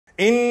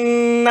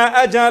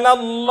Inna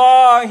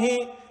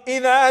ajalallahi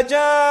idha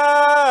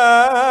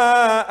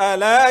jaa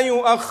la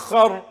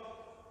yuakhkhar.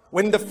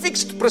 When the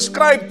fixed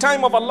prescribed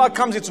time of Allah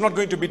comes, it's not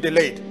going to be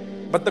delayed.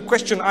 But the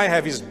question I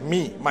have is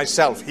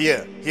myself,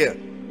 here.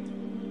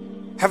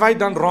 Have I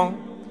done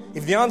wrong?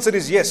 If the answer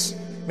is yes,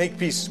 make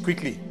peace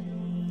quickly.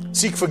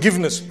 Seek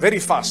forgiveness very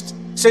fast.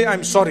 Say,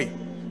 I'm sorry.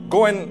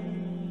 Go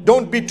and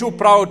don't be too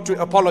proud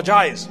to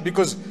apologize,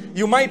 because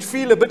you might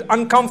feel a bit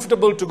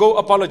uncomfortable to go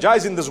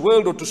apologize in this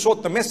world or to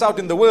sort the mess out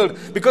in the world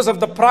because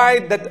of the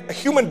pride that a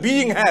human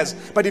being has.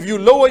 But if you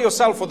lower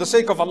yourself for the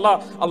sake of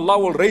Allah, Allah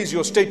will raise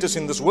your status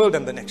in this world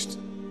and the next.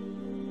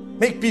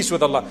 Make peace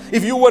with Allah.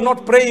 If you were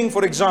not praying,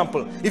 for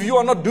example, if you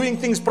are not doing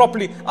things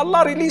properly,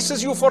 Allah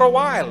releases you for a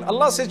while.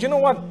 Allah says, you know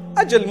what?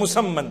 Ajal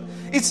musamman.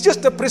 It's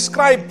just a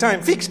prescribed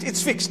time. Fixed,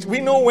 it's fixed. We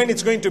know when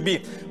it's going to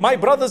be. My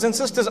brothers and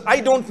sisters, I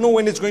don't know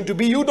when it's going to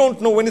be. You don't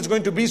know when it's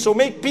going to be. So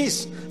make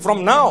peace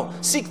from now.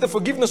 Seek the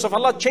forgiveness of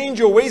Allah. Change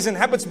your ways and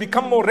habits.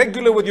 Become more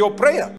regular with your prayer.